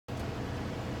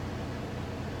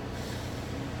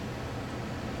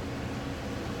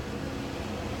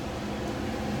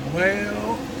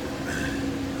Well,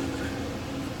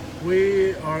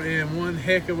 we are in one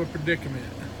heck of a predicament.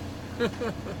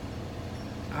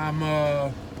 I'm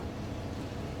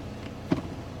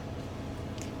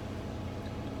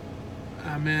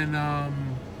I'm in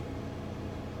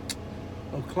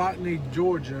Ochlocknee,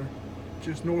 Georgia,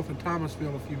 just north of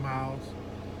Thomasville, a few miles,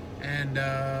 and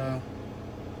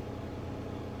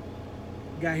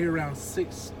got here around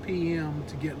 6 p.m.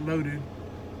 to get loaded.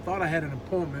 Thought I had an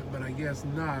appointment, but I guess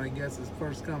not. I guess it's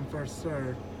first come, first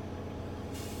serve.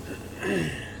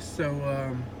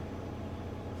 So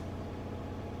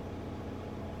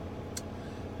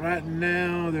right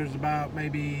now there's about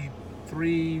maybe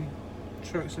 3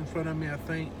 trucks in front of me, I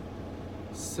think.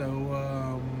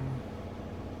 So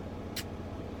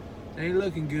ain't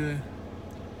looking good.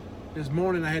 This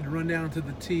morning I had to run down to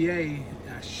the TA.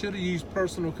 I should have used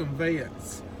personal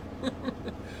conveyance.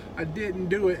 I didn't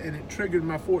do it, and it triggered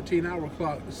my 14-hour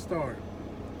clock to start.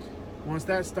 Once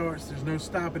that starts, there's no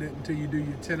stopping it until you do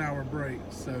your 10-hour break.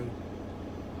 So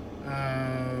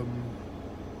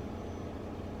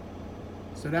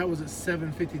so that was at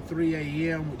 7:53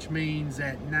 a.m., which means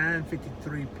at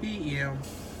 9:53 p.m.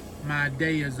 my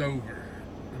day is over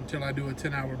until I do a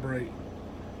 10-hour break.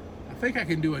 I think I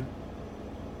can do it.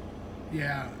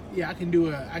 Yeah, I can do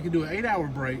an 8-hour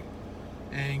break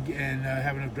and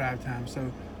have enough drive time.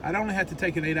 So I'd only have to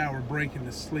take an 8-hour break in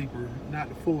the sleeper, not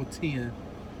the full 10,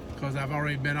 because I've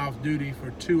already been off duty for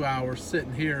 2 hours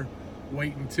sitting here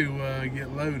waiting to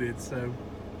get loaded. So,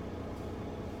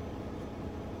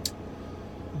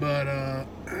 but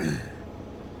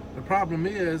the problem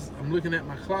is, I'm looking at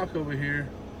my clock over here.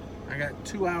 I got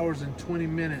 2 hours and 20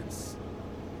 minutes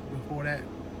before that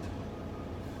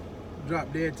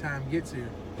drop dead time gets here.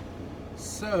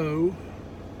 So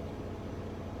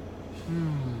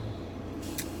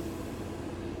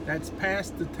that's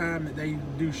past the time that they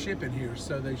do shipping here,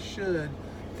 so they should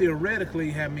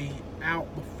theoretically have me out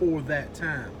before that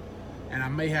time, and I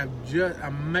may have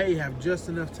just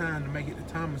enough time to make it to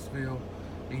Thomasville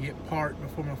and get parked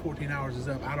before my 14 hours is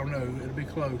up. I don't know, it'll be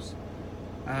close.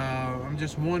 I'm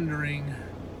just wondering.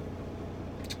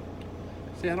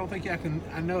 See, I don't think I can.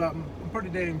 I know I'm pretty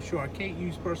damn sure I can't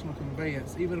use personal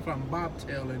conveyance, even if I'm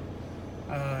bobtailing,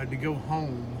 to go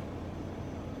home.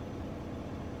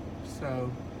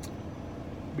 So,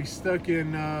 be stuck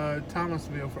in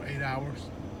Thomasville for 8 hours.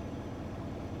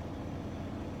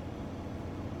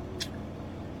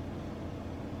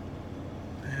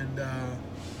 And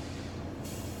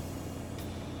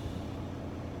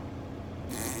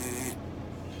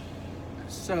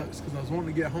it sucks because I was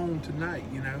wanting to get home tonight,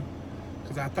 you know.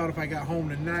 Because I thought if I got home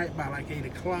tonight by like 8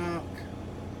 o'clock,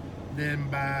 then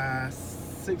by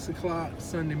 6 o'clock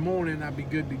Sunday morning, I'd be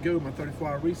good to go. My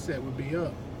 34-hour reset would be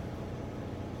up.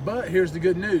 But here's the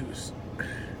good news.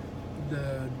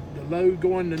 The load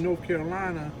going to North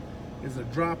Carolina is a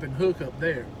drop and hook up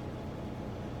there.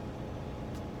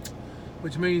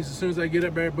 Which means as soon as I get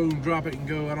up there, boom, drop it and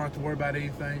go. I don't have to worry about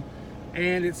anything.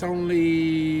 And it's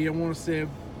only, I want to say,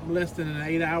 less than an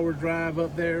 8-hour drive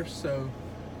up there. So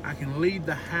I can leave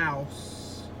the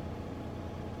house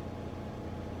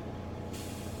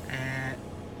at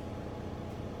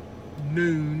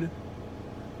noon,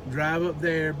 drive up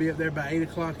there, be up there by 8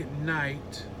 o'clock at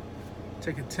night,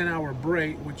 take a 10-hour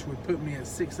break, which would put me at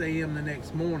 6 a.m. the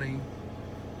next morning.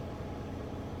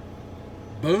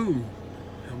 Boom,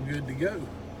 I'm good to go.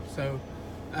 So,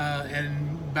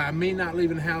 and by me not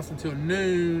leaving the house until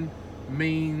noon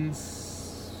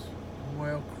means,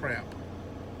 well, crap.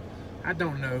 I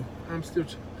don't know. I'm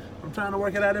trying to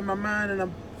work it out in my mind, and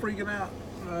I'm freaking out.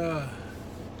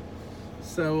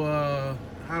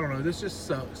 I don't know. This just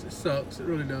sucks. It sucks. It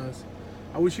really does.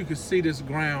 I wish you could see this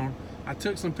ground. I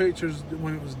took some pictures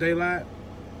when it was daylight.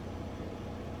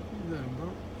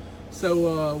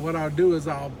 So what I'll do is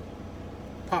I'll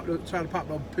try to pop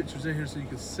those pictures in here so you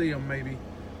can see them maybe.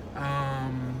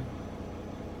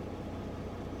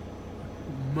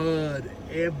 Mud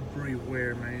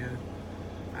everywhere, man.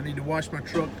 I need to wash my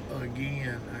truck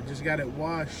again. I just got it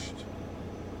washed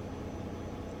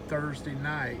Thursday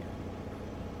night.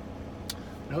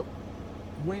 Nope,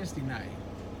 Wednesday night.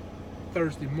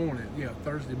 Thursday morning, yeah,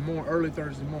 early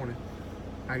Thursday morning.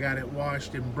 I got it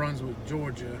washed in Brunswick,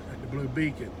 Georgia at the Blue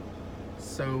Beacon.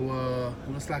 So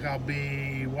it looks like I'll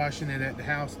be washing it at the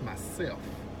house myself,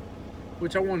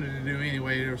 which I wanted to do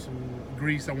anyway. There was some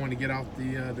grease I wanted to get off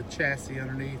the chassis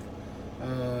underneath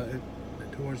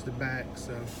towards the back.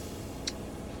 So,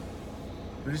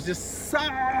 but it just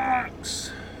sucks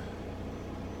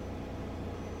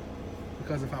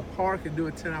because if I park and do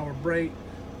a 10-hour break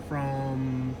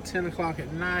from 10 o'clock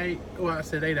at night, well, I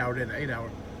said 8 hour, didn't I? 8 hour.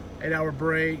 8-hour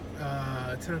break,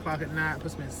 10 o'clock at night,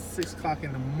 puts me at 6 o'clock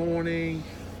in the morning,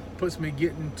 puts me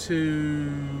getting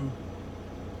to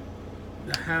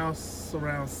the house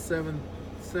around 7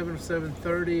 or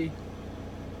 7:30.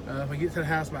 If I get to the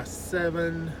house by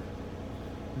 7,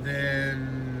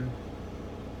 then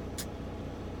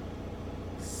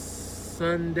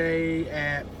Sunday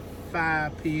at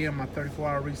 5 p.m. my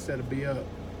 34-hour reset will be up,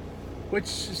 which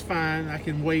is fine. I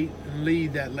can wait and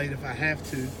leave that late if I have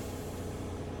to.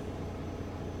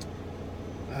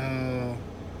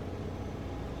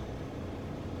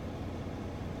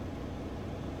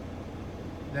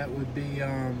 That would be,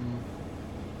 yeah,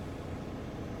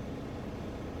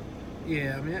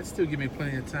 I mean, that'd still give me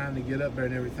plenty of time to get up there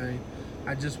and everything.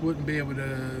 I just wouldn't be able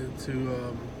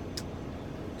to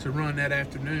run that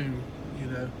afternoon, you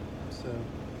know, so.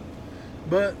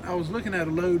 But I was looking at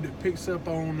a load that picks up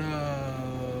on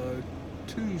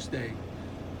Tuesday,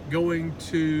 going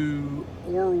to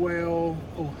Orwell,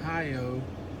 Ohio.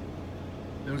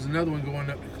 There was another one going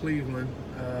up to Cleveland,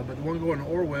 but the one going to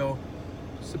Orwell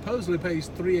supposedly pays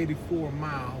 $3.84 a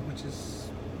mile, which is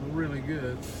really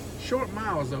good. Short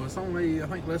miles though; it's only, I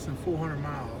think, less than 400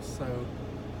 miles. So,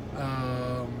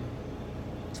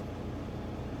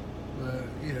 but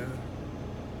you know,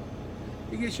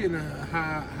 it gets you in a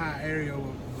high area of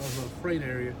a freight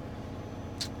area,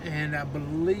 and I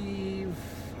believe,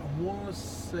 I want to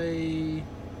say,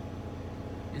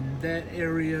 in that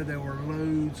area there were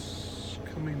loads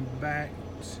coming back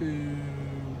to.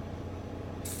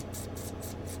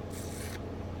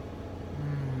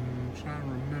 Trying to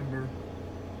remember.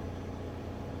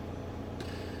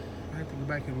 I have to go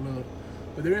back and look.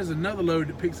 But there is another load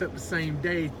that picks up the same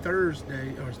day,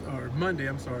 Thursday, or Monday,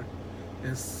 I'm sorry,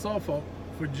 in Suffolk,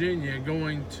 Virginia,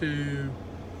 going to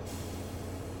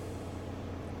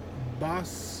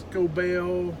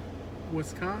Boscobel,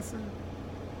 Wisconsin.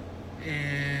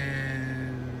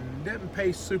 And doesn't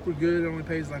pay super good. It only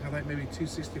pays like, I think, maybe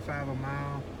 $2.65 a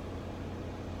mile.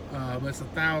 But it's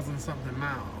 1,000 something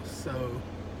miles. So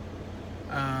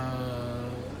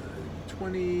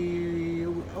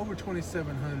over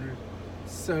 2,700.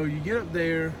 So you get up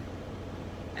there,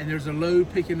 and there's a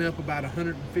load picking up about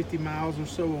 150 miles or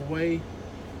so away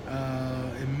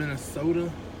in Minnesota,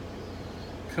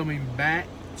 coming back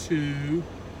to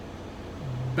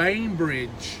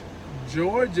Bainbridge,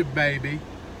 Georgia, baby,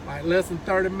 like less than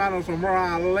 30 miles from where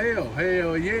I live.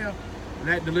 Hell yeah. And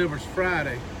that delivers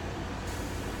Friday.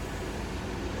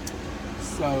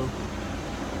 So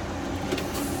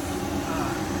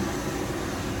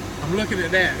I'm looking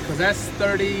at that because that's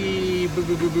over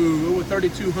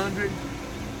 3,200,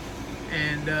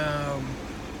 and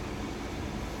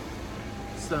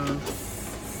so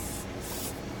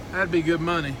that'd be good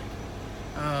money.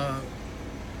 The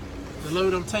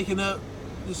load I'm taking up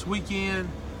this weekend,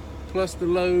 plus the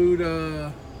load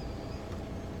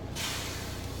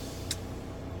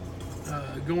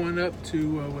going up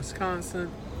to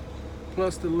Wisconsin,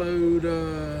 plus the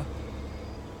load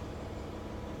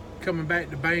coming back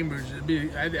to Bainbridge,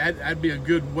 that'd be a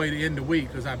good way to end the week,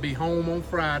 because I'd be home on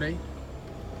Friday,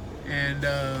 and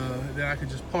then I could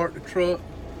just park the truck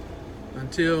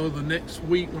until the next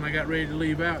week when I got ready to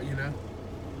leave out, you know.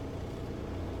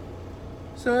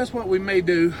 So that's what we may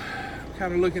do.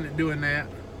 Kind of looking at doing that.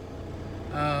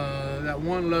 That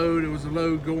one load, it was a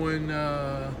load going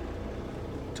to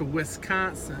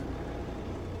Wisconsin.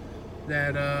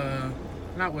 That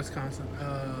not Wisconsin,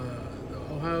 the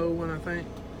Ohio one, I think.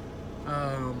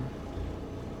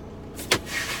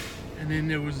 And then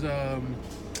there was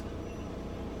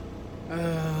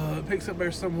it picks up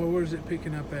there somewhere. Where's it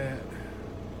picking up at?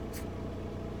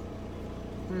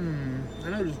 I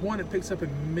know there's one that picks up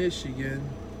in Michigan,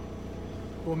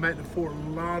 going back to Fort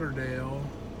Lauderdale.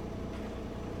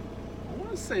 I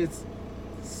want to say it's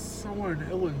somewhere in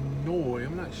Illinois.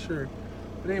 I'm not sure,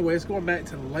 but anyway, it's going back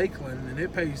to Lakeland, and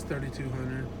it pays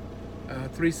 $3,200,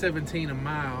 $3.17 a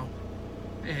mile.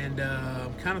 And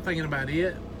I'm kind of thinking about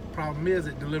it. Problem is,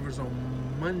 it delivers on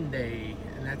Monday,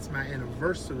 and that's my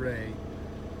anniversary.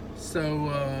 So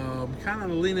I'm kind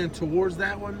of leaning towards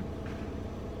that one,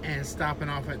 and stopping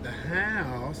off at the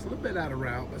house, a little bit out of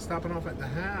route, but stopping off at the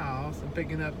house and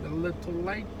picking up the little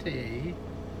lady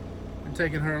and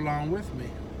taking her along with me.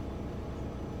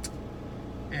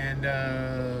 And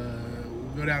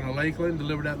we'll go down to Lakeland,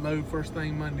 deliver that load first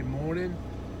thing Monday morning,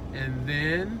 and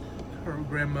then her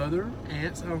grandmother,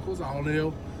 aunts, uncles, all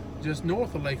live just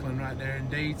north of Lakeland right there in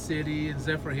Dade City and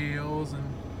Zephyr Hills and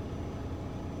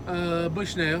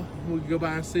Bushnell. We can go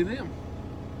by and see them.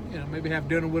 You know, maybe have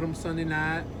dinner with them Sunday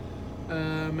night,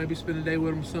 maybe spend a day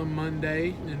with them some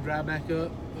Monday, and drive back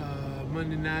up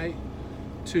Monday night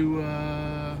to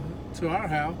to our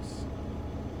house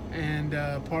and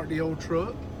park the old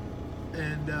truck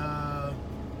and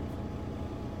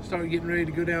start getting ready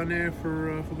to go down there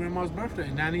for Grandma's birthday.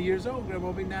 90 years old. Grandma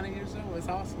will be 90 years old. That's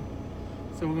awesome.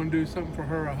 So we're gonna do something for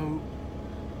her, I hope.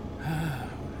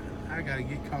 I gotta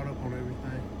get caught up on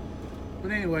everything.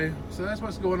 But anyway, so that's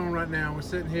what's going on right now. We're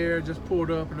sitting here, just pulled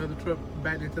up, another truck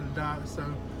backed into the dock. So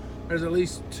there's at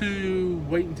least 2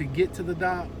 waiting to get to the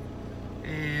dock,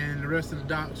 and the rest of the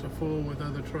docks are full with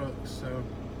other trucks. So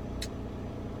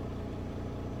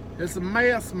it's a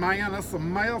mess, man. It's a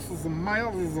mess. It's a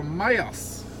mess. It's a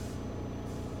mess.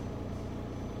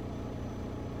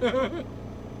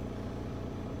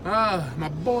 My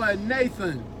boy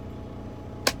Nathan,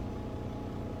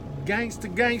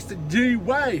 gangsta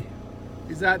G-Way.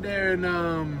 He's out there in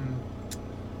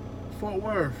Fort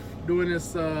Worth doing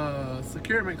this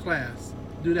securement class.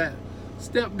 Do that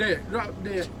step deck, drop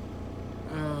deck,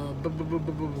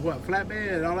 what,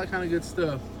 flatbed, all that kind of good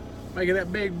stuff. Making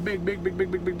that big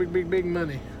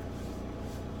money.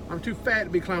 I'm too fat to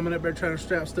be climbing up there trying to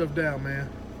strap stuff down, man.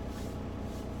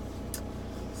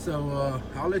 So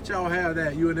I'll let y'all have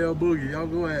that, you and L Boogie. Y'all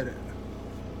go at it.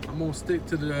 I'm gonna stick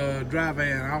to the dry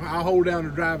van. I'll hold down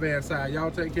the dry van side. Y'all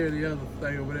take care of the other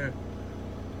thing over there.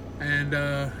 And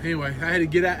anyway, I had to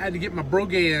get out. I had to get my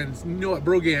brogans. You know what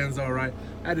brogans are, right?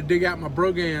 I had to dig out my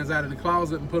brogans out of the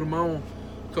closet and put them on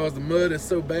because the mud is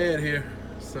so bad here.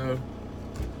 So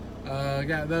I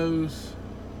got those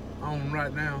on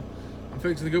right now. I'm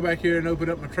fixing to go back here and open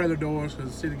up my trailer doors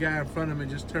because see the guy in front of me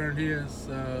just turned his,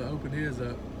 opened his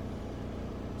up.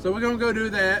 So we're gonna go do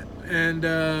that, and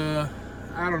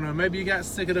I don't know, maybe you got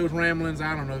sick of those ramblings.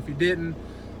 I don't know. If you didn't,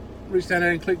 reach down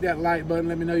there and click that like button.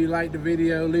 Let me know you liked the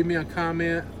video. Leave me a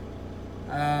comment.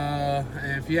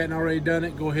 And if you hadn't already done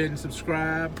it, go ahead and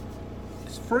subscribe.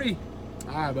 It's free.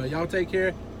 All right, but y'all take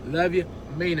care. Love you.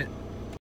 Mean it.